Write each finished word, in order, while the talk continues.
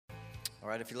All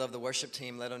right, if you love the worship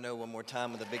team, let them know one more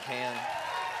time with a big hand.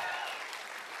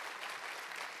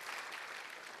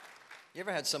 You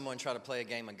ever had someone try to play a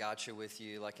game of gotcha with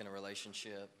you, like in a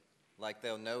relationship? Like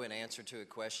they'll know an answer to a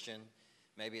question.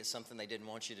 Maybe it's something they didn't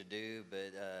want you to do,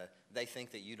 but they think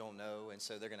that you don't know, and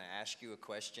so they're going to ask you a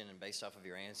question, and based off of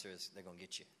your answers, they're going to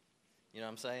get you. You know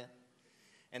what I'm saying?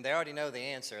 And they already know the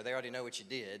answer. They already know what you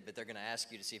did, but they're going to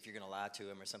ask you to see if you're going to lie to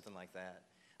them or something like that.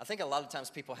 I think a lot of times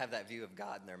people have that view of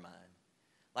God in their mind.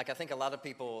 Like, I think a lot of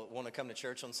people want to come to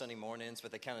church on Sunday mornings,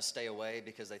 but they kind of stay away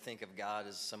because they think of God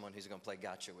as someone who's going to play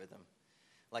gotcha with them.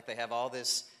 Like they have all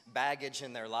this baggage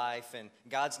in their life, and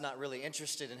God's not really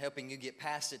interested in helping you get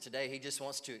past it today. He just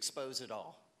wants to expose it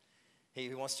all.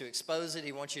 He wants to expose it.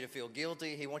 He wants you to feel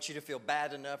guilty. He wants you to feel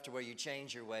bad enough to where you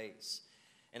change your ways.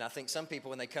 And I think some people,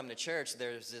 when they come to church,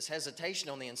 there's this hesitation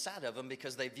on the inside of them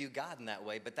because they view God in that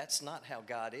way, but that's not how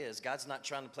God is. God's not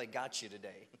trying to play gotcha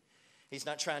today. He's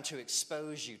not trying to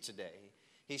expose you today.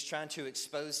 He's trying to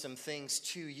expose some things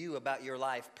to you about your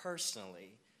life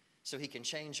personally so he can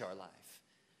change our life.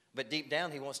 But deep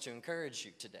down, he wants to encourage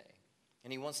you today.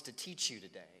 And he wants to teach you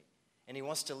today. And he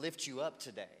wants to lift you up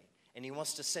today. And he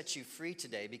wants to set you free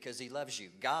today because he loves you.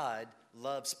 God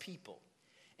loves people.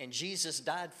 And Jesus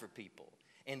died for people.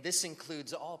 And this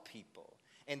includes all people.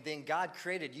 And then God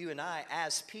created you and I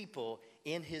as people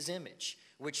in his image,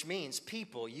 which means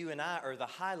people, you and I, are the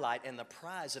highlight and the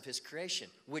prize of his creation,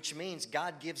 which means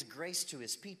God gives grace to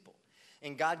his people.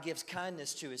 And God gives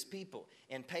kindness to his people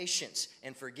and patience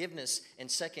and forgiveness and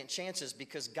second chances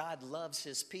because God loves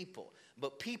his people.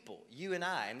 But people, you and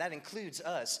I, and that includes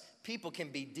us, people can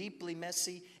be deeply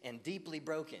messy and deeply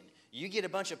broken. You get a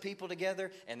bunch of people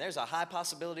together and there's a high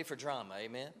possibility for drama,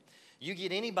 amen? You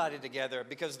get anybody together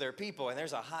because they're people, and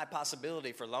there's a high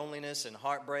possibility for loneliness and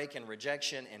heartbreak and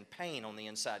rejection and pain on the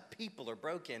inside. People are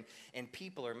broken and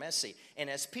people are messy. And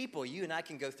as people, you and I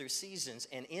can go through seasons,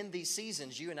 and in these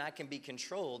seasons, you and I can be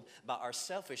controlled by our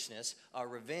selfishness, our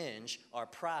revenge, our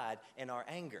pride, and our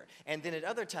anger. And then at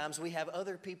other times, we have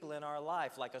other people in our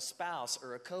life, like a spouse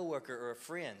or a coworker or a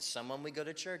friend, someone we go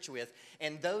to church with,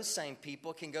 and those same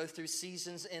people can go through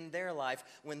seasons in their life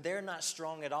when they're not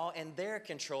strong at all, and they're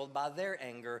controlled by their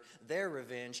anger, their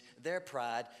revenge, their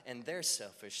pride, and their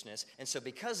selfishness. And so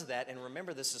because of that, and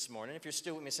remember this morning, if you're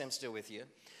still with me, say I'm still with you.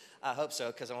 I hope so,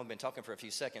 because I've only been talking for a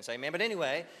few seconds. Amen. But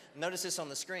anyway, notice this on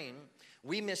the screen.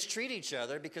 We mistreat each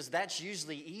other because that's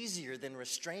usually easier than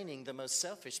restraining the most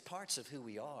selfish parts of who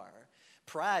we are.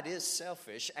 Pride is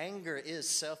selfish. Anger is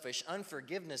selfish.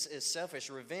 Unforgiveness is selfish.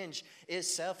 Revenge is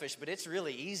selfish. But it's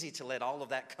really easy to let all of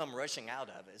that come rushing out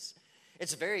of us.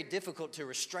 It's very difficult to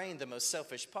restrain the most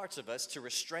selfish parts of us, to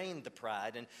restrain the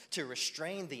pride and to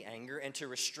restrain the anger and to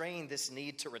restrain this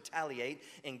need to retaliate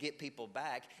and get people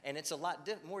back. And it's a lot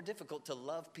more difficult to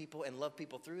love people and love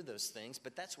people through those things,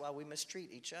 but that's why we mistreat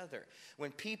each other.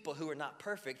 When people who are not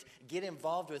perfect get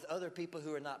involved with other people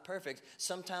who are not perfect,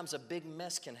 sometimes a big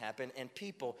mess can happen and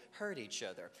people hurt each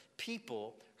other.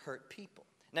 People hurt people.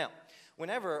 Now,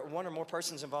 whenever one or more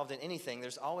persons involved in anything,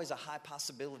 there's always a high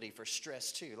possibility for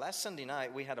stress too. Last Sunday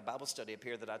night, we had a Bible study up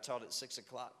here that I taught at 6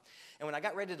 o'clock. And when I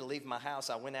got ready to leave my house,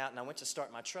 I went out and I went to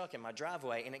start my truck in my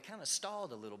driveway, and it kind of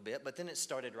stalled a little bit, but then it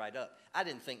started right up. I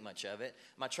didn't think much of it.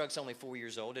 My truck's only 4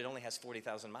 years old. It only has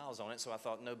 40,000 miles on it, so I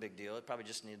thought no big deal. It probably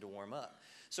just needed to warm up.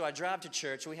 So I drive to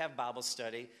church. We have Bible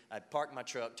study. I park my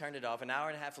truck, turned it off. An hour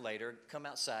and a half later, come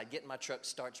outside, get in my truck,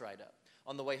 starts right up.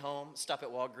 On the way home, stop at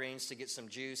Walgreens to get some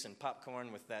juice and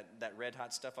popcorn with that red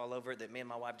hot stuff all over it that me and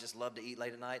my wife just love to eat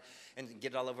late at night and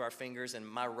get it all over our fingers. And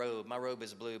my robe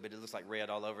is blue, but it looks like red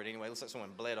all over it anyway. It looks like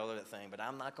someone bled all over that thing. But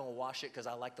I'm not going to wash it because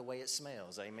I like the way it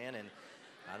smells, amen?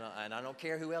 And I don't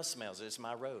care who else smells it. It's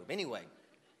my robe. Anyway,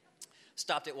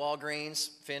 stopped at Walgreens,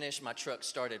 finished. My truck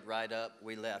started right up.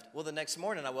 We left. Well, the next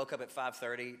morning, I woke up at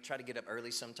 5:30. Try to get up early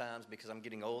sometimes because I'm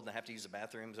getting old and I have to use the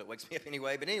bathroom, so it wakes me up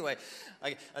anyway. But anyway,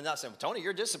 I'm not saying, Tony,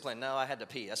 you're disciplined. No, I had to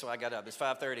pee. That's why I got up. It's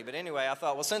 5:30. But anyway, I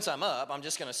thought, well, since I'm up, I'm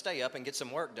just going to stay up and get some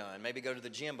work done. Maybe go to the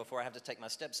gym before I have to take my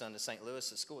stepson to St.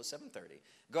 Louis at school at 7:30.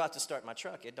 Go out to start my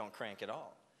truck. It don't crank at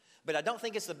all. But I don't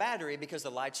think it's the battery because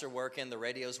the lights are working, the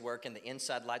radio's working, the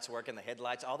inside lights working, the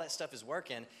headlights, all that stuff is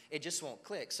working. It just won't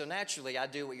click. So naturally, I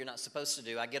do what you're not supposed to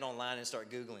do. I get online and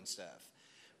start Googling stuff.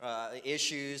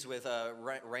 Issues with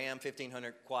Ram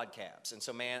 1500 quad caps. And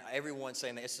so, man, everyone's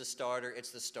saying that it's the starter, it's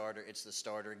the starter, it's the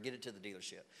starter. Get it to the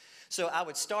dealership. So I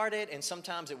would start it, and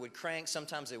sometimes it would crank,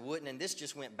 sometimes it wouldn't, and this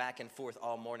just went back and forth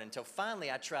all morning until finally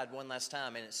I tried one last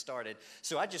time, and it started.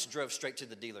 So I just drove straight to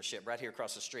the dealership right here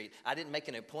across the street. I didn't make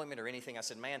an appointment or anything. I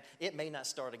said, man, it may not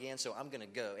start again, so I'm going to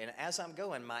go. And as I'm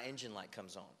going, my engine light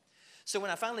comes on. So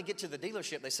when I finally get to the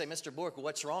dealership, they say, Mr. Bork,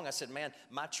 what's wrong? I said, man,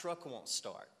 my truck won't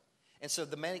start. And so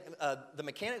the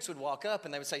mechanics would walk up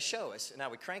and they would say, show us. And I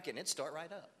would crank it and it'd start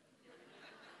right up.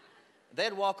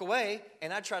 They'd walk away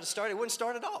and I'd try to start it. It wouldn't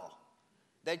start at all.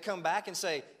 They'd come back and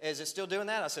say, is it still doing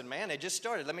that? I said, man, it just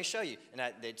started. Let me show you.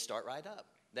 And they'd start right up.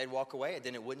 They'd walk away and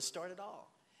then it wouldn't start at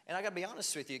all. And I got to be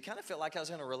honest with you, it kind of felt like I was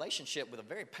in a relationship with a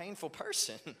very painful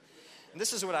person. And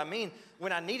this is what I mean.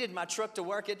 When I needed my truck to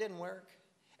work, it didn't work.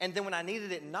 And then when I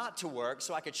needed it not to work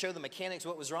so I could show the mechanics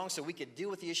what was wrong so we could deal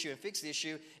with the issue and fix the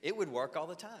issue, it would work all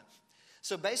the time.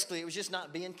 So basically, it was just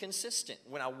not being consistent.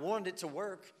 When I wanted it to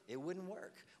work, it wouldn't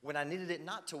work. When I needed it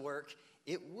not to work,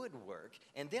 it would work.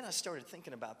 And then I started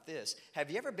thinking about this. Have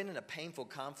you ever been in a painful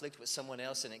conflict with someone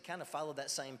else and it kind of followed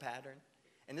that same pattern?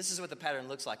 And this is what the pattern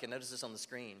looks like. And notice this on the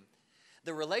screen.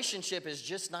 The relationship is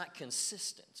just not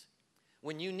consistent.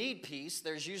 When you need peace,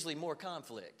 there's usually more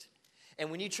conflict. And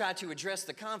when you try to address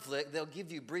the conflict, they'll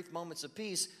give you brief moments of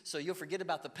peace so you'll forget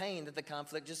about the pain that the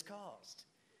conflict just caused.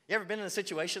 You ever been in a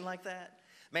situation like that?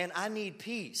 Man, I need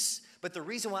peace. But the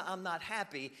reason why I'm not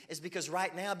happy is because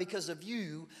right now, because of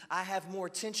you, I have more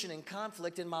tension and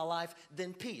conflict in my life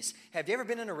than peace. Have you ever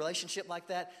been in a relationship like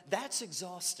that? That's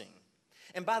exhausting.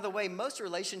 And by the way, most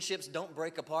relationships don't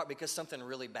break apart because something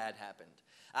really bad happened.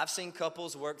 I've seen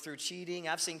couples work through cheating.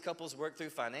 I've seen couples work through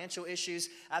financial issues.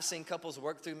 I've seen couples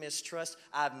work through mistrust.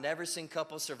 I've never seen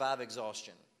couples survive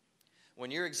exhaustion.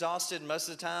 When you're exhausted, most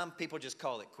of the time, people just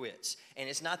call it quits. And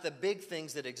it's not the big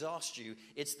things that exhaust you.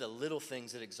 It's the little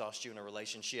things that exhaust you in a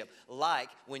relationship. Like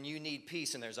when you need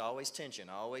peace and there's always tension,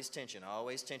 always tension,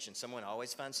 always tension. Someone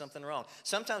always finds something wrong.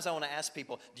 Sometimes I want to ask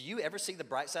people, do you ever see the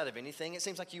bright side of anything? It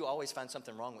seems like you always find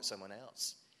something wrong with someone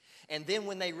else. And then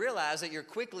when they realize that you're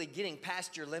quickly getting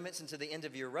past your limits and to the end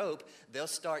of your rope, they'll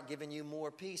start giving you more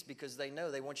peace because they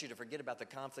know they want you to forget about the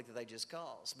conflict that they just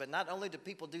caused. But not only do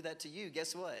people do that to you,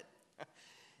 guess what?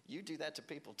 You do that to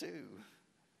people too.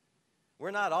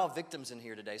 We're not all victims in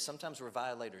here today. Sometimes we're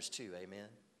violators too, amen?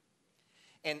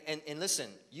 And listen,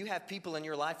 you have people in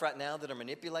your life right now that are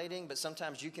manipulating, but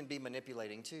sometimes you can be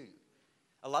manipulating too.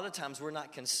 A lot of times we're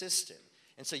not consistent.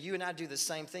 And so you and I do the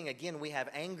same thing. Again, we have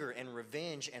anger and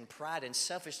revenge and pride and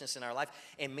selfishness in our life.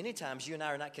 And many times you and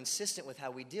I are not consistent with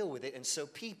how we deal with it. And so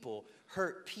people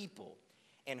hurt people.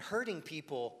 And hurting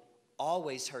people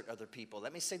always hurt other people.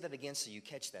 Let me say that again so you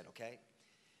catch that, okay?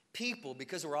 People,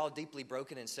 because we're all deeply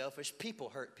broken and selfish, people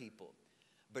hurt people.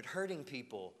 But hurting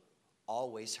people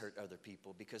always hurt other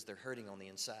people because they're hurting on the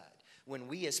inside. When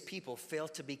we as people fail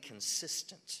to be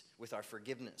consistent with our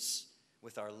forgiveness,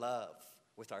 with our love,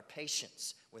 with our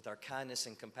patience, with our kindness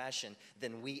and compassion,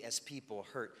 then we as people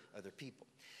hurt other people.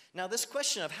 Now, this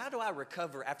question of how do I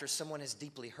recover after someone has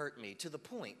deeply hurt me to the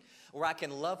point where I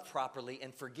can love properly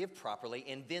and forgive properly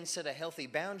and then set a healthy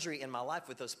boundary in my life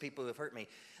with those people who have hurt me,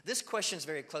 this question is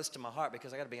very close to my heart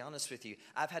because I got to be honest with you,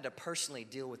 I've had to personally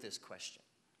deal with this question.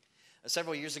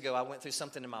 Several years ago, I went through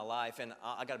something in my life, and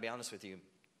I got to be honest with you,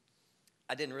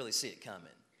 I didn't really see it coming.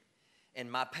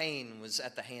 And my pain was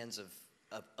at the hands of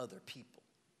other people.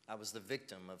 I was the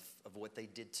victim of what they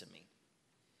did to me.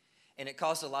 And it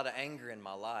caused a lot of anger in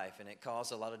my life, and it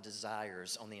caused a lot of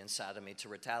desires on the inside of me to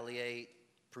retaliate,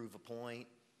 prove a point,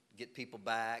 get people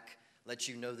back, let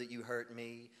you know that you hurt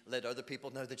me, let other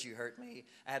people know that you hurt me.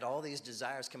 I had all these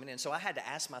desires coming in. So I had to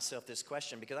ask myself this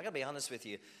question because I got to be honest with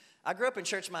you. I grew up in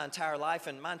church my entire life,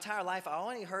 and my entire life I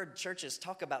only heard churches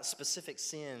talk about specific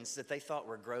sins that they thought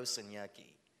were gross and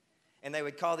yucky. And they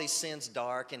would call these sins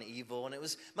dark and evil. And it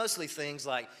was mostly things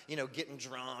like, getting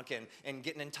drunk and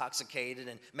getting intoxicated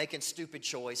and making stupid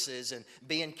choices and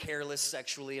being careless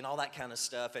sexually and all that kind of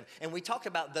stuff. And we talked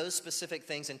about those specific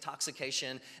things,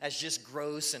 intoxication, as just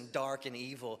gross and dark and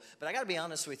evil. But I got to be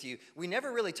honest with you, we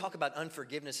never really talk about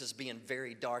unforgiveness as being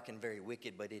very dark and very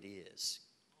wicked, but it is.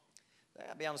 I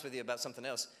got to be honest with you about something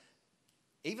else.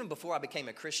 Even before I became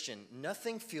a Christian,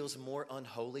 nothing feels more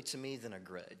unholy to me than a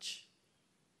grudge.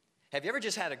 Have you ever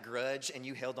just had a grudge and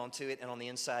you held on to it and on the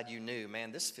inside you knew,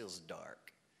 man, this feels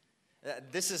dark.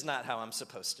 This is not how I'm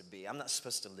supposed to be. I'm not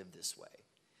supposed to live this way.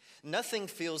 Nothing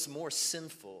feels more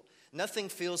sinful. Nothing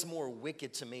feels more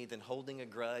wicked to me than holding a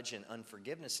grudge and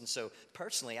unforgiveness. And so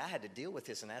personally, I had to deal with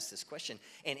this and ask this question.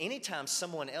 And anytime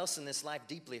someone else in this life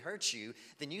deeply hurts you,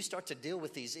 then you start to deal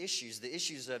with these issues. The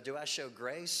issues of, do I show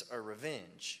grace or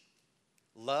revenge?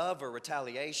 Love or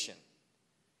retaliation?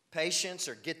 Patience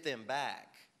or get them back?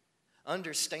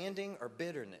 Understanding or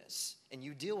bitterness? And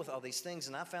you deal with all these things,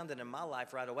 and I found that in my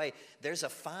life right away, there's a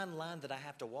fine line that I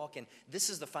have to walk in. This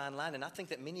is the fine line, and I think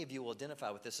that many of you will identify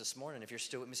with this morning. If you're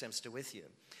still with me, say I'm still with you.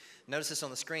 Notice this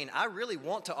on the screen. I really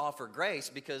want to offer grace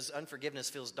because unforgiveness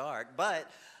feels dark, but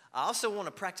I also want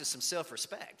to practice some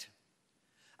self-respect.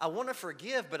 I want to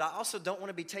forgive, but I also don't want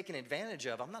to be taken advantage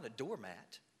of. I'm not a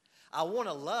doormat. I want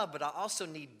to love, but I also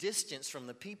need distance from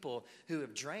the people who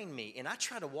have drained me. And I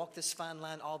try to walk this fine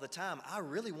line all the time. I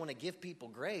really want to give people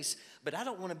grace, but I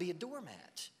don't want to be a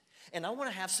doormat. And I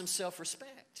want to have some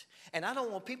self-respect. And I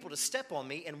don't want people to step on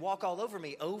me and walk all over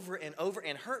me over and over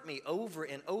and hurt me over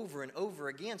and over and over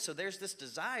again. So there's this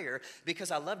desire, because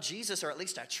I love Jesus, or at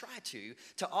least I try to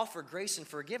offer grace and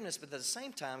forgiveness. But at the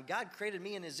same time, God created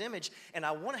me in his image, and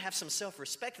I want to have some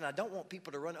self-respect, and I don't want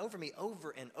people to run over me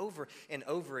over and over and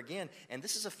over again. And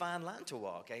this is a fine line to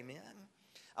walk, amen?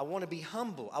 I want to be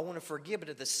humble. I want to forgive, but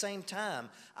at the same time,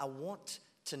 I want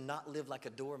to not live like a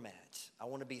doormat. I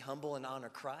want to be humble and honor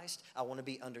Christ. I want to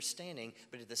be understanding,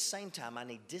 but at the same time, I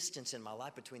need distance in my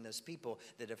life between those people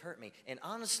that have hurt me. And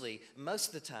honestly, most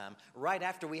of the time, right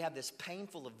after we have this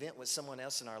painful event with someone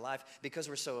else in our life, because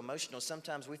we're so emotional,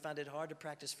 sometimes we find it hard to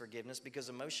practice forgiveness because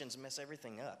emotions mess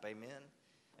everything up, amen?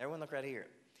 Everyone look right here.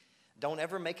 Don't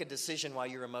ever make a decision while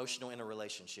you're emotional in a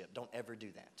relationship. Don't ever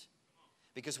do that.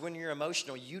 Because when you're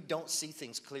emotional, you don't see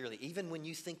things clearly. Even when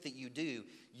you think that you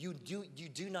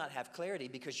do not have clarity,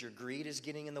 because your greed is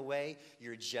getting in the way,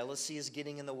 your jealousy is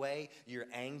getting in the way, your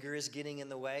anger is getting in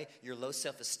the way, your low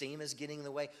self-esteem is getting in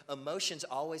the way. Emotions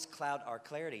always cloud our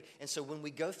clarity. And so when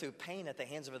we go through pain at the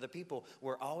hands of other people,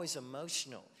 we're always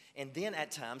emotional. And then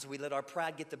at times we let our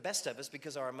pride get the best of us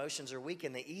because our emotions are weak.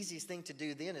 And the easiest thing to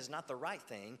do then is not the right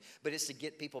thing, but it's to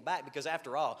get people back. Because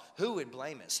after all, who would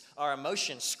blame us? Our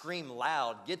emotions scream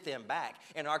loud, get them back.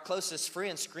 And our closest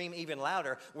friends scream even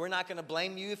louder. We're not going to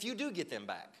blame you if you do get them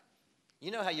back.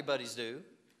 You know how your buddies do.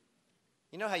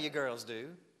 You know how your girls do.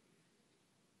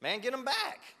 Man, get them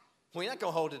back. We're not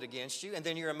going to hold it against you. And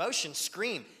then your emotions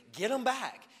scream, get them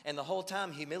back. And the whole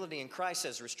time, humility in Christ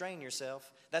says, restrain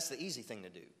yourself. That's the easy thing to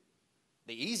do.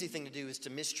 The easy thing to do is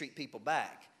to mistreat people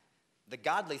back. The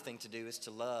godly thing to do is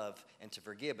to love and to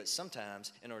forgive. But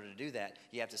sometimes, in order to do that,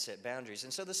 you have to set boundaries.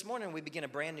 And so this morning, we begin a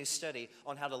brand new study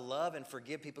on how to love and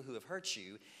forgive people who have hurt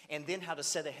you, and then how to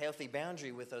set a healthy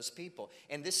boundary with those people.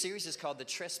 And this series is called the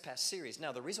Trespass series.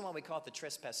 Now, the reason why we call it the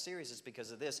Trespass series is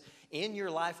because of this. In your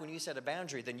life, when you set a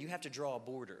boundary, then you have to draw a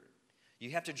border.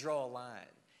 You have to draw a line.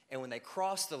 And when they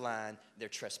cross the line, they're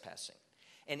trespassing.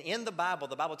 And in the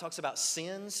Bible talks about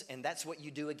sins, and that's what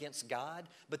you do against God.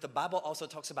 But the Bible also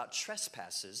talks about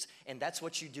trespasses, and that's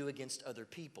what you do against other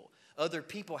people. Other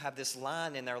people have this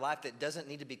line in their life that doesn't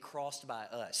need to be crossed by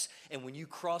us. And when you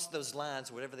cross those lines,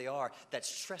 whatever they are,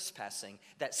 that's trespassing.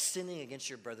 That's sinning against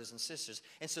your brothers and sisters.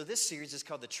 And so this series is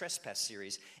called the Trespass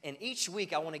series. And each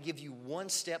week I want to give you one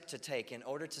step to take in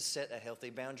order to set a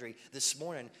healthy boundary. This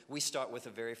morning we start with the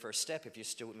very first step. If you're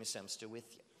still with me, say I'm still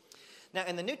with you. Now,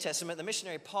 in the New Testament, the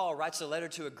missionary Paul writes a letter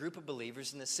to a group of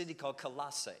believers in the city called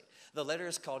Colossae. The letter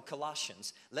is called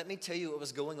Colossians. Let me tell you what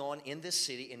was going on in this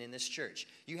city and in this church.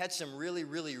 You had some really,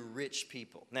 really rich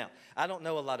people. Now, I don't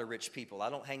know a lot of rich people. I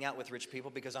don't hang out with rich people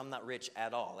because I'm not rich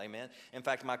at all, amen? In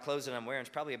fact, my clothes that I'm wearing is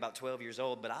probably about 12 years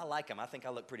old, but I like them. I think I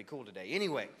look pretty cool today.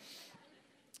 Anyway,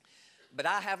 but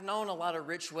I have known a lot of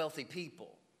rich, wealthy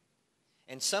people,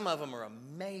 and some of them are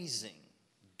amazing,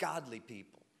 godly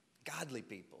people, godly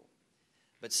people.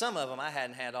 But some of them I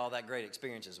hadn't had all that great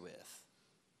experiences with.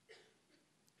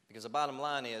 Because the bottom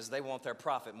line is they want their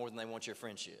profit more than they want your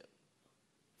friendship.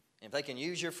 And if they can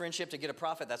use your friendship to get a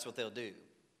profit, that's what they'll do.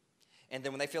 And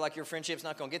then when they feel like your friendship's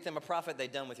not going to get them a profit, they're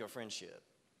done with your friendship.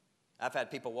 I've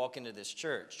had people walk into this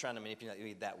church trying to manipulate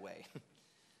me that way.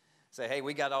 Say, hey,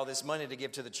 we got all this money to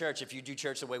give to the church if you do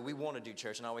church the way we want to do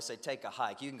church. And I always say, take a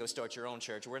hike. You can go start your own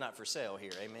church. We're not for sale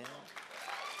here, amen?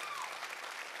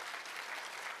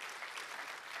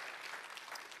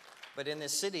 But in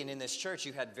this city and in this church,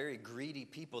 you had very greedy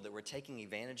people that were taking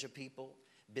advantage of people,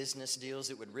 business deals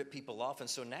that would rip people off. And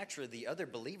so naturally, the other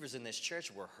believers in this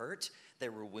church were hurt, they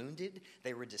were wounded,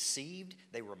 they were deceived,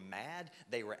 they were mad,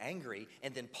 they were angry.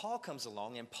 And then Paul comes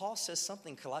along, and Paul says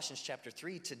something in Colossians chapter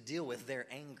 3 to deal with their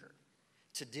anger,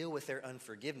 to deal with their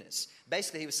unforgiveness.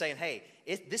 Basically, he was saying, hey,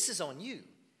 this is on you.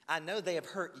 I know they have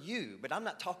hurt you, but I'm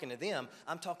not talking to them.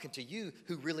 I'm talking to you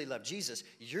who really love Jesus.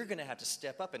 You're going to have to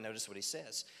step up, and notice what he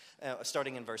says,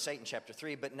 starting in verse 8 in chapter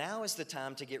 3. But now is the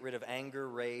time to get rid of anger,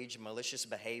 rage, malicious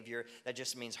behavior. That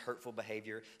just means hurtful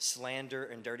behavior, slander,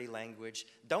 and dirty language.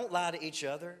 Don't lie to each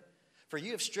other, for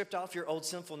you have stripped off your old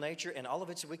sinful nature and all of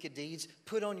its wicked deeds.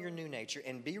 Put on your new nature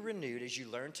and be renewed as you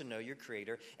learn to know your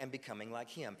Creator and becoming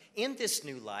like Him. In this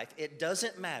new life, it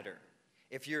doesn't matter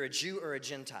if you're a Jew or a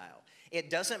Gentile. It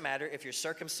doesn't matter if you're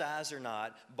circumcised or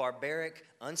not, barbaric,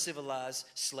 uncivilized,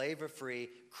 slave or free.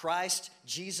 Christ,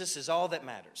 Jesus is all that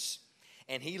matters.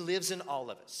 And He lives in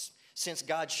all of us. Since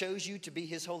God chose you to be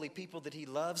his holy people that he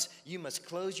loves, you must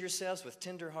clothe yourselves with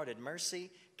tender-hearted mercy,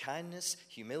 kindness,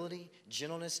 humility,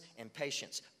 gentleness, and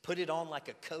patience. Put it on like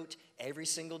a coat every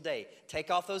single day. Take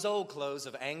off those old clothes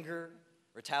of anger,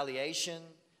 retaliation,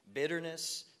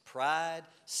 bitterness, pride,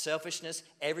 selfishness.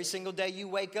 Every single day you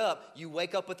wake up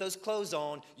with those clothes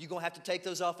on. You're going to have to take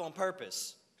those off on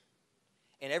purpose.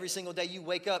 And every single day you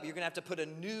wake up, you're going to have to put a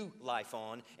new life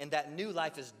on. And that new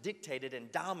life is dictated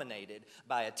and dominated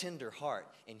by a tender heart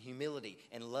and humility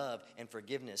and love and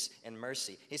forgiveness and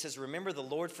mercy. He says, remember the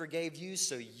Lord forgave you,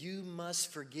 so you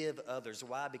must forgive others.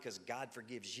 Why? Because God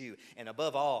forgives you. And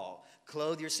above all,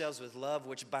 clothe yourselves with love,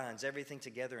 which binds everything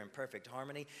together in perfect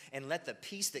harmony. And let the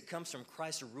peace that comes from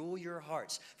Christ rule your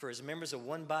hearts. For as members of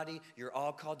one body, you're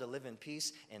all called to live in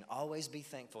peace and always be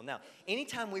thankful. Now,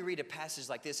 anytime we read a passage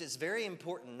like this, it's very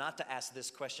important not to ask this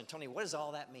question, Tony, what does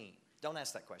all that mean? Don't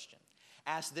ask that question.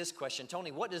 Ask this question, Tony,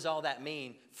 what does all that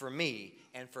mean for me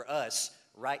and for us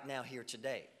right now here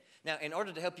today? Now, in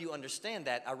order to help you understand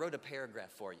that, I wrote a paragraph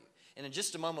for you. And in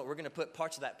just a moment, we're going to put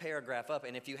parts of that paragraph up.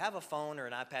 And if you have a phone or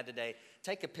an iPad today,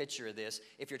 take a picture of this.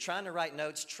 If you're trying to write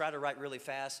notes, try to write really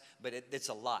fast, but it's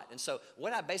a lot. And so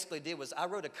what I basically did was I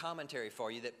wrote a commentary for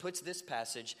you that puts this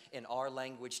passage in our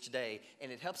language today,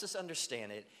 and it helps us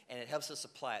understand it, and it helps us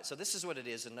apply it. So this is what it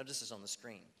is, and notice this on the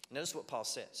screen. Notice what Paul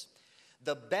says.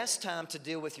 The best time to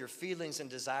deal with your feelings and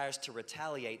desires to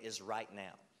retaliate is right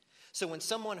now. So when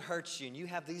someone hurts you and you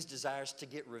have these desires to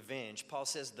get revenge, Paul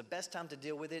says the best time to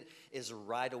deal with it is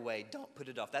right away. Don't put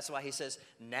it off. That's why he says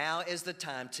now is the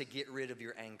time to get rid of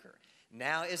your anger.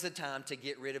 Now is the time to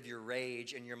get rid of your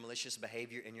rage and your malicious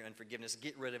behavior and your unforgiveness.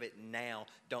 Get rid of it now.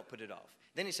 Don't put it off.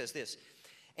 Then he says this,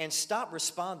 and stop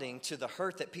responding to the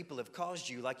hurt that people have caused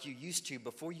you like you used to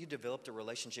before you developed a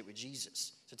relationship with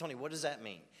Jesus. So Tony, what does that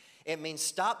mean? It means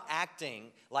stop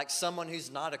acting like someone who's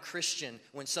not a Christian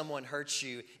when someone hurts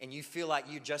you and you feel like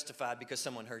you're justified because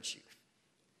someone hurts you.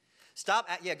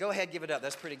 Go ahead, give it up.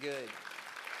 That's pretty good.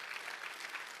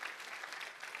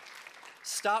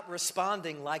 Stop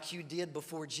responding like you did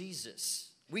before Jesus.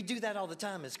 We do that all the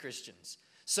time as Christians.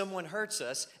 Someone hurts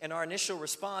us and our initial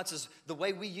response is the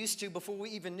way we used to before we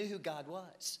even knew who God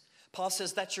was. Paul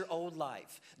says that's your old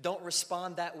life. Don't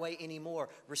respond that way anymore.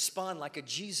 Respond like a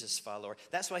Jesus follower.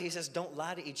 That's why he says don't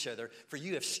lie to each other, for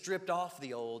you have stripped off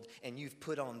the old and you've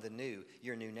put on the new,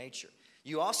 your new nature.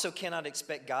 You also cannot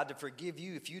expect God to forgive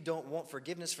you if you don't want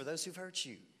forgiveness for those who've hurt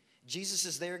you. Jesus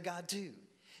is their God too.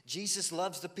 Jesus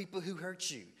loves the people who hurt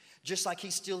you, just like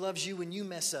he still loves you when you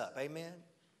mess up. Amen?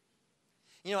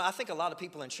 You know, I think a lot of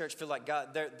people in church feel like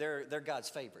God, they're God's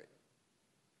favorite.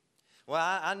 Well,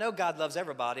 I know God loves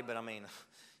everybody, but I mean,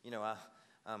 you know, I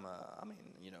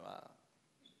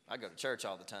go to church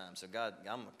all the time, so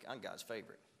I'm God's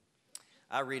favorite.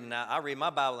 I read my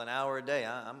Bible an hour a day.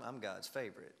 I'm God's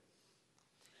favorite.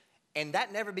 And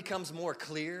that never becomes more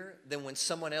clear than when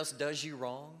someone else does you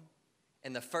wrong,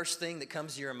 and the first thing that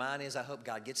comes to your mind is, I hope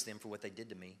God gets them for what they did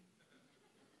to me.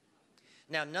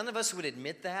 Now, none of us would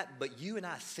admit that, but you and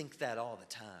I think that all the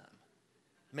time.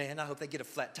 Man, I hope they get a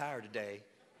flat tire today.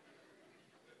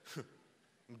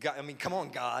 God, I mean, come on,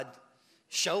 God.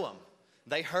 Show them.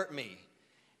 They hurt me.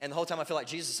 And the whole time I feel like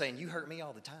Jesus is saying, you hurt me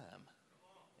all the time.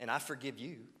 And I forgive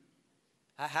you.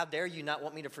 How dare you not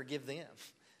want me to forgive them?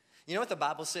 You know what the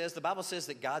Bible says? The Bible says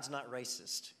that God's not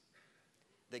racist,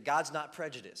 that God's not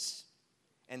prejudiced,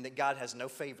 and that God has no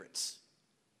favorites.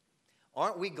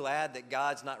 Aren't we glad that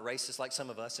God's not racist like some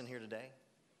of us in here today?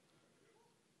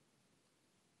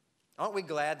 Aren't we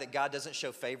glad that God doesn't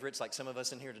show favorites like some of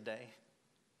us in here today?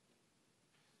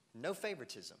 No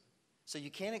favoritism. So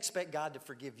you can't expect God to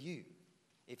forgive you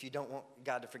if you don't want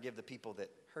God to forgive the people that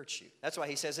hurt you. That's why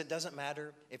he says it doesn't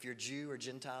matter if you're Jew or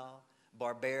Gentile,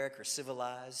 barbaric or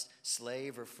civilized,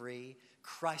 slave or free.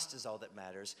 Christ is all that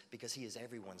matters because he is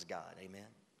everyone's God. Amen.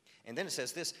 And then it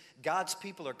says this, God's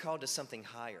people are called to something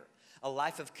higher, a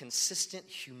life of consistent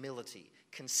humility,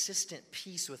 consistent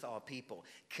peace with all people,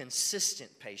 consistent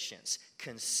patience,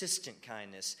 consistent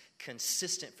kindness,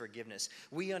 consistent forgiveness.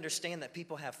 We understand that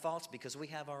people have faults because we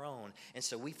have our own, and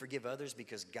so we forgive others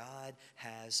because God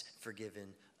has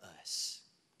forgiven us.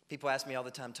 People ask me all the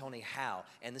time, Tony, how?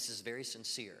 And this is very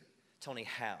sincere. Tony,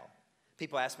 how?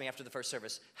 People ask me after the first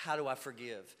service, how do I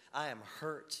forgive? I am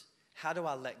hurt. How do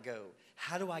I let go?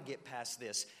 How do I get past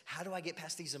this? How do I get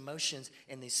past these emotions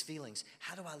and these feelings?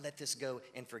 How do I let this go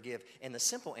and forgive? And the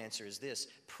simple answer is this: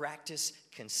 practice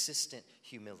consistent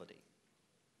humility.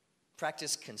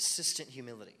 Practice consistent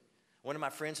humility. One of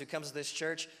my friends who comes to this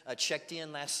church checked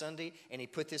in last Sunday, and he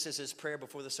put this as his prayer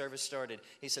before the service started.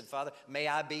 He said, Father, may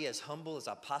I be as humble as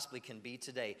I possibly can be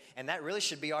today. And that really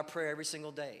should be our prayer every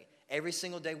single day. Every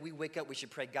single day we wake up, we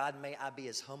should pray, God, may I be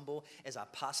as humble as I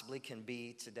possibly can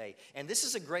be today. And this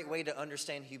is a great way to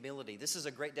understand humility. This is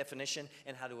a great definition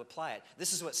and how to apply it.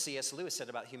 This is what C.S. Lewis said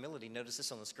about humility. Notice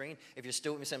this on the screen. If you're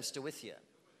still with me, say, I'm still with you.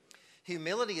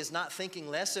 Humility is not thinking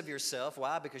less of yourself.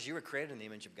 Why? Because you were created in the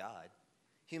image of God.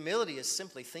 Humility is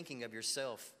simply thinking of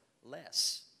yourself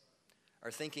less,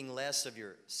 or thinking less of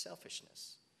your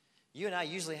selfishness. You and I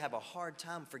usually have a hard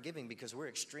time forgiving because we're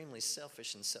extremely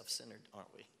selfish and self-centered,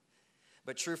 aren't we?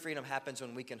 But true freedom happens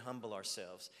when we can humble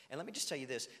ourselves. And let me just tell you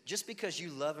this. Just because you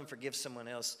love and forgive someone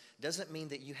else doesn't mean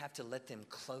that you have to let them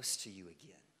close to you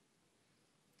again.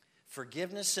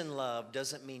 Forgiveness and love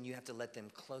doesn't mean you have to let them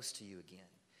close to you again.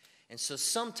 And so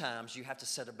sometimes you have to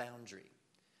set a boundary.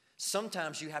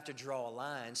 Sometimes you have to draw a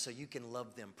line so you can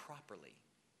love them properly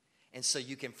and so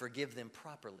you can forgive them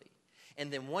properly. And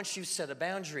then once you set a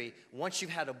boundary, once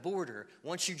you've had a border,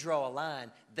 once you draw a line,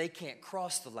 they can't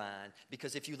cross the line,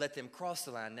 because if you let them cross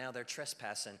the line, now they're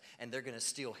trespassing, and they're going to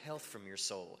steal health from your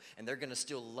soul, and they're going to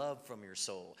steal love from your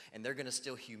soul, and they're going to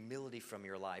steal humility from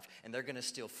your life, and they're going to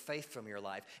steal faith from your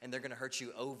life, and they're going to hurt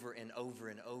you over and over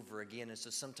and over again. And so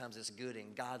sometimes it's good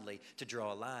and godly to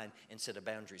draw a line and set a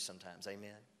boundary sometimes.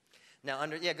 Amen. Now,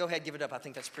 go ahead, give it up. I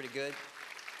think that's pretty good.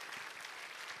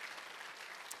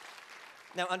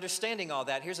 Now, understanding all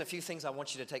that, here's a few things I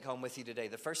want you to take home with you today.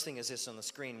 The first thing is this on the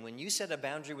screen. When you set a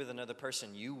boundary with another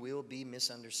person, you will be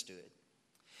misunderstood.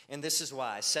 And this is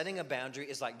why. Setting a boundary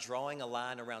is like drawing a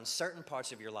line around certain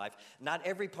parts of your life. Not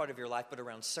every part of your life, but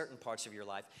around certain parts of your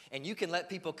life. And you can let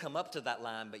people come up to that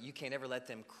line, but you can't ever let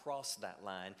them cross that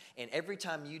line. And every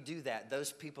time you do that,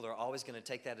 those people are always going to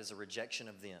take that as a rejection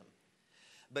of them.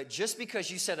 But just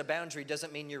because you set a boundary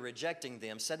doesn't mean you're rejecting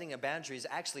them. Setting a boundary is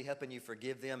actually helping you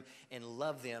forgive them and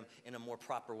love them in a more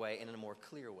proper way and in a more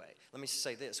clear way. Let me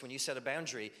say this. When you set a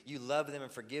boundary, you love them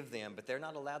and forgive them, but they're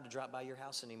not allowed to drop by your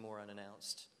house anymore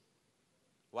unannounced.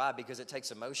 Why? Because it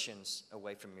takes emotions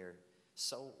away from your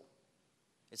soul.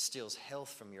 It steals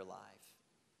health from your life.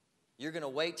 You're going to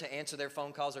wait to answer their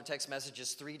phone calls or text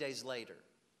messages 3 days later.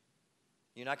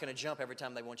 You're not going to jump every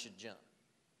time they want you to jump.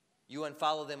 You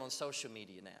unfollow them on social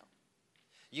media now.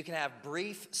 You can have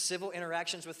brief civil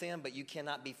interactions with them, but you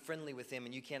cannot be friendly with them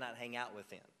and you cannot hang out with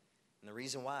them. And the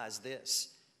reason why is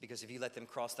this, because if you let them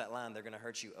cross that line, they're going to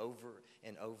hurt you over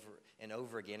and over and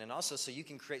over again. And also so you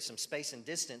can create some space and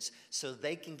distance so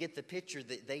they can get the picture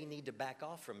that they need to back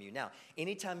off from you. Now,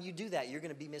 anytime you do that, you're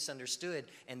going to be misunderstood,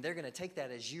 and they're going to take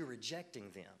that as you rejecting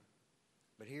them.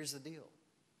 But here's the deal.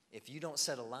 If you don't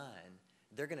set a line,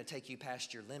 they're going to take you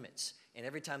past your limits. And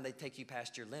every time they take you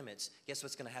past your limits, guess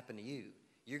what's going to happen to you?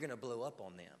 You're going to blow up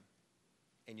on them.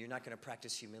 And you're not going to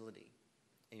practice humility.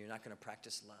 And you're not going to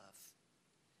practice love.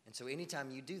 And so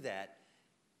anytime you do that,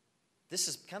 this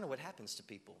is kind of what happens to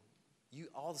people. You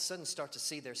all of a sudden start to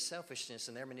see their selfishness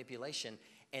and their manipulation.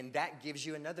 And that gives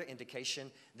you another indication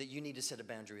that you need to set a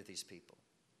boundary with these people.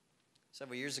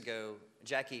 Several years ago,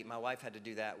 Jackie, my wife, had to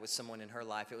do that with someone in her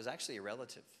life. It was actually a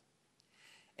relative.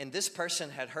 And this person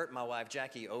had hurt my wife,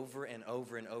 Jackie, over and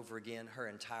over and over again her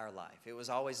entire life. It was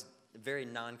always very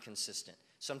non-consistent.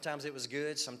 Sometimes it was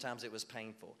good, sometimes it was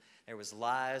painful. There was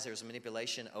lies, there was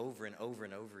manipulation over and over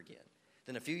and over again.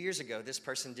 Then a few years ago, this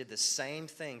person did the same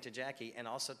thing to Jackie and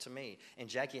also to me, and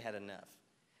Jackie had enough.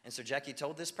 And so Jackie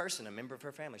told this person, a member of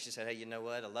her family, she said, hey, you know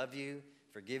what? I love you,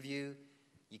 forgive you.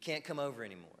 You can't come over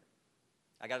anymore.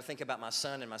 I got to think about my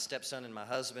son and my stepson and my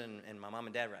husband and my mom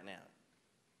and dad right now.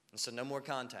 And so no more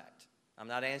contact. I'm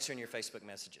not answering your Facebook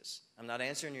messages. I'm not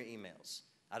answering your emails.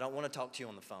 I don't want to talk to you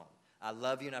on the phone. I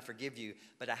love you and I forgive you,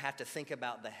 but I have to think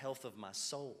about the health of my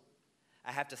soul.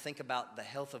 I have to think about the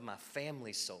health of my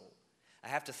family's soul. I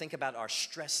have to think about our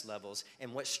stress levels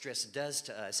and what stress does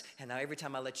to us. And now every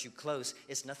time I let you close,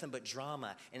 it's nothing but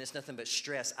drama and it's nothing but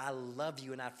stress. I love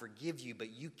you and I forgive you,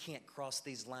 but you can't cross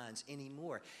these lines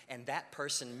anymore. And that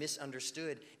person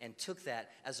misunderstood and took that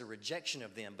as a rejection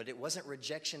of them, but it wasn't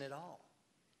rejection at all.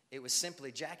 It was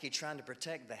simply Jackie trying to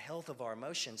protect the health of our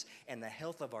emotions and the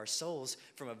health of our souls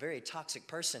from a very toxic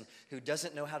person who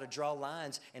doesn't know how to draw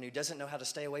lines and who doesn't know how to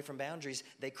stay away from boundaries.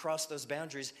 They cross those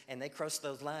boundaries and they cross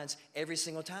those lines every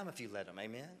single time if you let them.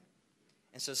 Amen?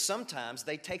 And so sometimes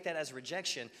they take that as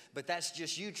rejection, but that's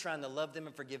just you trying to love them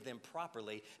and forgive them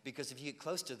properly, because if you get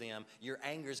close to them, your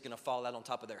anger is going to fall out on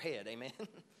top of their head. Amen?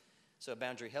 So a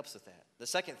boundary helps with that. The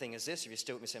second thing is this. If you're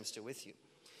still with me, say I'm still with you.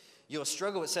 You'll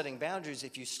struggle with setting boundaries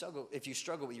if you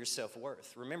struggle with your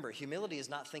self-worth. Remember, humility is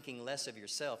not thinking less of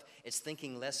yourself. It's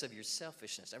thinking less of your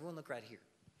selfishness. Everyone look right here.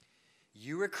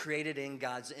 You were created in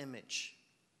God's image.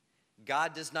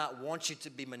 God does not want you to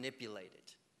be manipulated.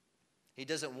 He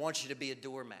doesn't want you to be a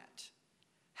doormat.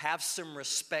 Have some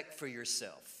respect for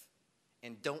yourself.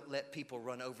 And don't let people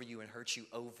run over you and hurt you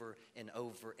over and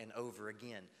over and over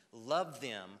again. Love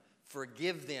them,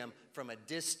 forgive them from a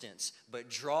distance, but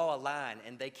draw a line,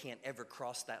 and they can't ever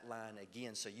cross that line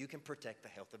again, so you can protect the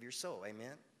health of your soul.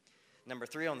 Amen? Number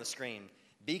 3 on the screen,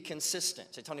 be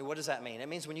consistent. Say, Tony, what does that mean? It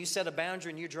means when you set a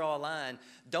boundary and you draw a line,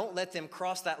 don't let them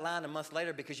cross that line a month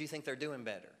later because you think they're doing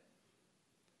better.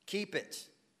 Keep it.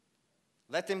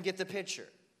 Let them get the picture.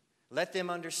 Let them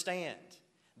understand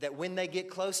that when they get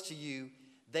close to you,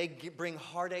 they bring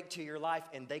heartache to your life,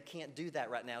 and they can't do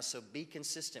that right now. So be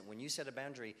consistent. When you set a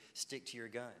boundary, stick to your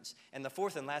guns. And the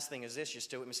fourth and last thing is this. You're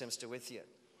still with me, so I'm still with you.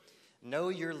 Know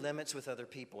your limits with other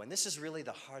people. And this is really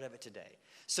the heart of it today.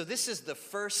 So this is the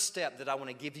first step that I want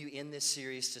to give you in this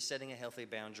series to setting a healthy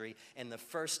boundary. And the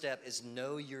first step is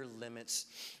know your limits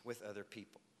with other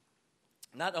people.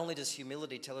 Not only does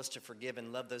humility tell us to forgive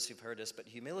and love those who've hurt us, but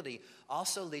humility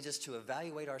also leads us to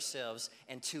evaluate ourselves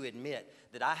and to admit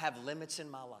that I have limits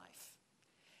in my life.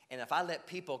 And if I let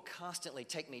people constantly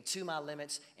take me to my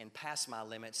limits and past my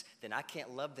limits, then I can't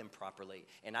love them properly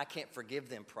and I can't forgive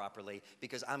them properly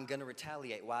because I'm going to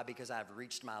retaliate. Why? Because I've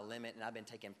reached my limit and I've been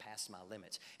taken past my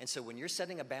limits. And so when you're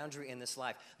setting a boundary in this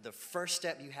life, the first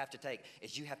step you have to take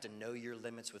is you have to know your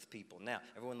limits with people. Now,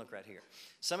 everyone look right here.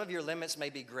 Some of your limits may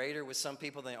be greater with some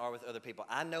people than they are with other people.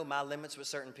 I know my limits with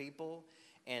certain people,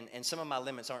 and some of my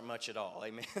limits aren't much at all.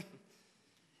 Amen.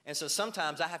 And so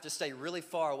sometimes I have to stay really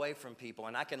far away from people,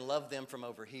 and I can love them from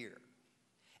over here.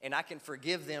 And I can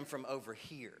forgive them from over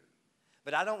here.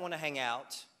 But I don't want to hang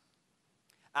out.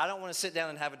 I don't want to sit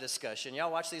down and have a discussion.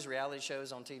 Y'all watch these reality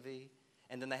shows on TV?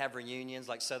 And then they have reunions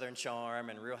like Southern Charm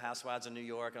and Real Housewives of New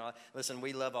York. And all. Listen,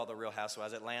 we love all the Real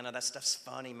Housewives. Atlanta, that stuff's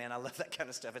funny, man. I love that kind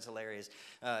of stuff. It's hilarious.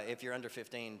 If you're under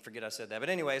 15, forget I said that. But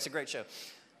anyway, it's a great show.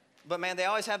 But, man, they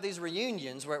always have these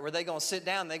reunions where they're going to sit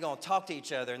down and they're going to talk to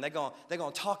each other and they're going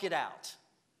to talk it out.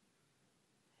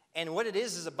 And what it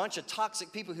is a bunch of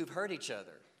toxic people who've hurt each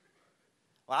other.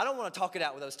 Well, I don't want to talk it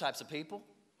out with those types of people.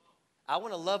 I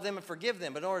want to love them and forgive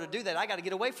them. But in order to do that, I got to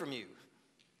get away from you.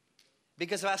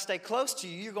 Because if I stay close to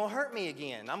you, you're going to hurt me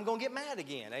again. I'm going to get mad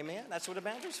again. Amen? That's what a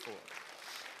boundary's for.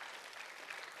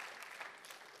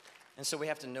 And so we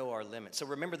have to know our limits. So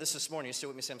remember this morning. You're still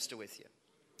with me, so I'm still with you.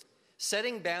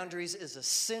 Setting boundaries is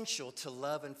essential to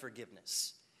love and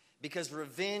forgiveness because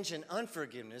revenge and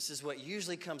unforgiveness is what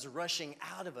usually comes rushing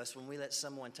out of us when we let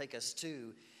someone take us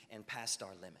to and past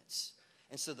our limits.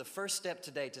 And so the first step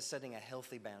today to setting a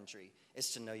healthy boundary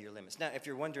is to know your limits. Now, if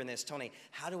you're wondering this, Tony,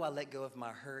 how do I let go of my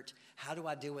hurt? How do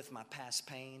I deal with my past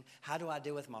pain? How do I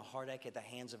deal with my heartache at the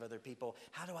hands of other people?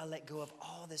 How do I let go of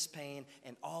all this pain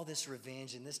and all this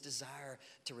revenge and this desire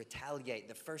to retaliate?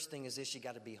 The first thing is this: you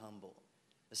got to be humble.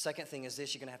 The second thing is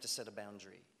this: you're going to have to set a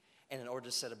boundary. And in order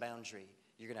to set a boundary,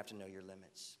 you're going to have to know your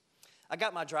limits. I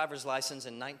got my driver's license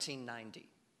in 1990.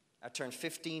 I turned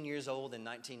 15 years old in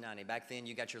 1990. Back then,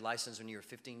 you got your license when you were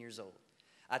 15 years old.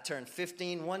 I turned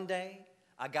 15 one day.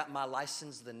 I got my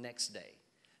license the next day.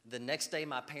 The next day,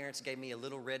 my parents gave me a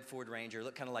little red Ford Ranger.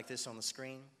 Looked kind of like this on the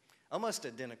screen. Almost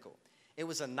identical. It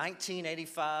was a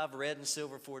 1985 red and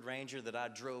silver Ford Ranger that I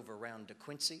drove around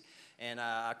DeQuincy, and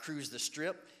I cruised the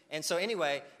strip. And so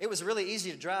anyway, it was really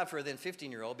easy to drive for a then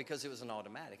 15-year-old because it was an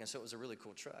automatic, and so it was a really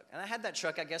cool truck. And I had that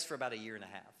truck, I guess, for about a year and a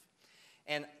half.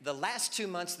 And the last 2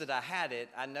 months that I had it,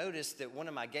 I noticed that one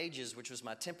of my gauges, which was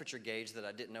my temperature gauge that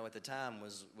I didn't know at the time,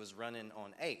 was running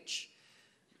on H.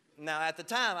 Now, at the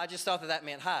time, I just thought that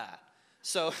meant high.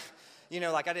 So,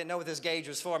 like I didn't know what this gauge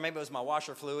was for. Maybe it was my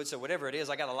washer fluid, so whatever it is,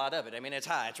 I got a lot of it. I mean, it's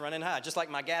high. It's running high. Just like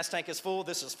my gas tank is full,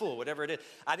 this is full, whatever it is.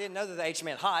 I didn't know that the H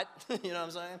meant hot. You know what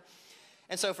I'm saying?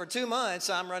 And so for 2 months,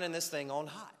 I'm running this thing on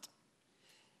hot.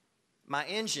 My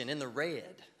engine in the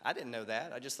red. I didn't know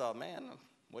that. I just thought, man,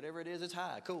 whatever it is, it's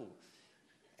high. Cool.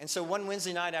 And so one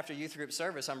Wednesday night after youth group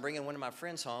service, I'm bringing one of my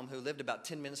friends home who lived about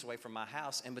 10 minutes away from my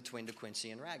house in between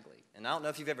DeQuincy and Ragley. And I don't know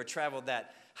if you've ever traveled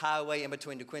that highway in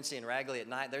between DeQuincy and Ragley at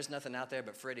night. There's nothing out there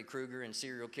but Freddy Krueger and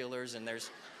serial killers, and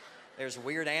there's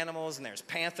weird animals, and there's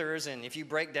panthers, and if you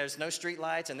break, there's no street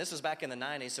lights. And this was back in the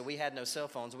 90s, so we had no cell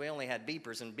phones. We only had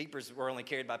beepers, and beepers were only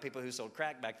carried by people who sold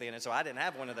crack back then, and so I didn't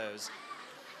have one of those.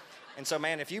 And so,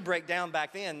 man, if you break down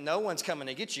back then, no one's coming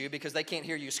to get you because they can't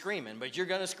hear you screaming. But you're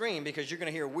going to scream because you're going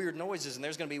to hear weird noises, and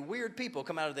there's going to be weird people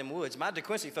come out of them woods. My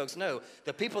DeQuincy folks know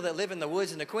the people that live in the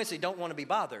woods in DeQuincy don't want to be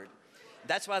bothered.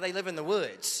 That's why they live in the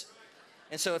woods.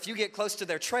 And so if you get close to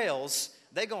their trails,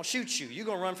 they're going to shoot you. You're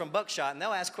going to run from buckshot, and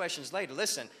they'll ask questions later.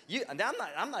 Listen, I'm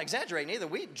not exaggerating either.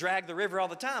 We drag the river all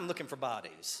the time looking for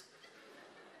bodies.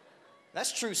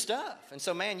 That's true stuff. And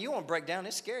so, man, you want to break down,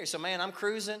 it's scary. So, man, I'm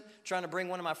cruising, trying to bring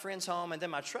one of my friends home, and then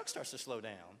my truck starts to slow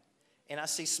down, and I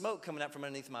see smoke coming out from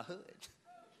underneath my hood.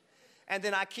 And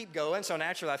then I keep going, so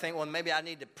naturally I think, well, maybe I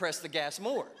need to press the gas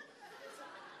more.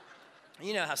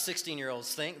 You know how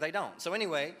 16-year-olds think. They don't. So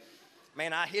anyway,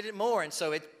 man, I hit it more, and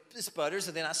so it sputters,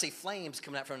 and then I see flames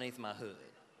coming out from underneath my hood.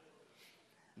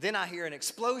 Then I hear an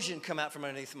explosion come out from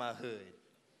underneath my hood.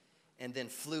 And then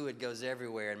fluid goes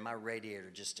everywhere, and my radiator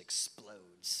just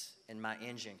explodes, and my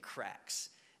engine cracks.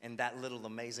 And that little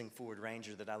amazing Ford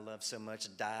Ranger that I love so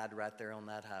much died right there on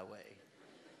that highway.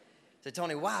 I said,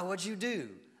 Tony, why? What'd you do?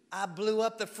 I blew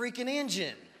up the freaking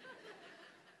engine.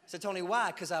 I said, Tony,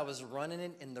 why? Because I was running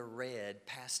it in the red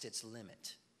past its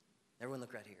limit. Everyone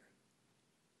look right here.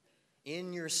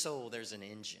 In your soul, there's an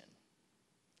engine.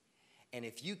 And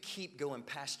if you keep going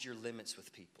past your limits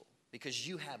with people, because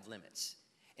you have limits,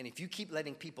 and if you keep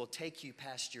letting people take you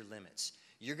past your limits,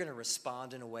 you're going to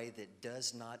respond in a way that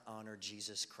does not honor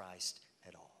Jesus Christ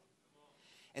at all.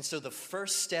 And so the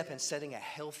first step in setting a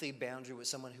healthy boundary with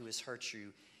someone who has hurt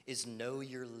you is know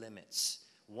your limits.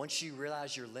 Once you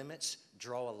realize your limits,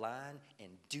 draw a line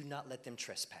and do not let them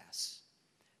trespass.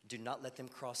 Do not let them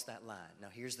cross that line. Now,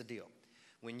 here's the deal.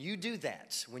 When you do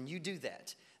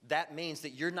that, that means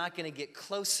that you're not going to get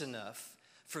close enough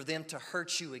for them to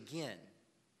hurt you again.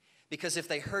 Because if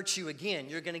they hurt you again,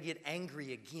 you're going to get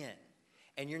angry again,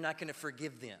 and you're not going to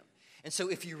forgive them. And so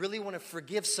if you really want to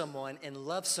forgive someone and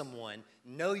love someone,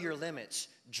 know your limits,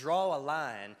 draw a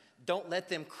line, don't let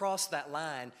them cross that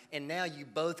line, and now you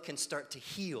both can start to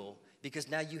heal because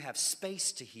now you have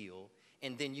space to heal,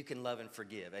 and then you can love and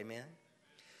forgive. Amen?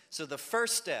 So the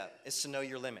first step is to know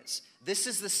your limits. This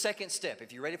is the second step.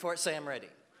 If you're ready for it, say, I'm ready.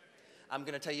 I'm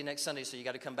going to tell you next Sunday, so you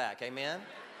got to come back. Amen?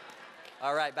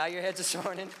 All right, bow your heads this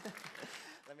morning.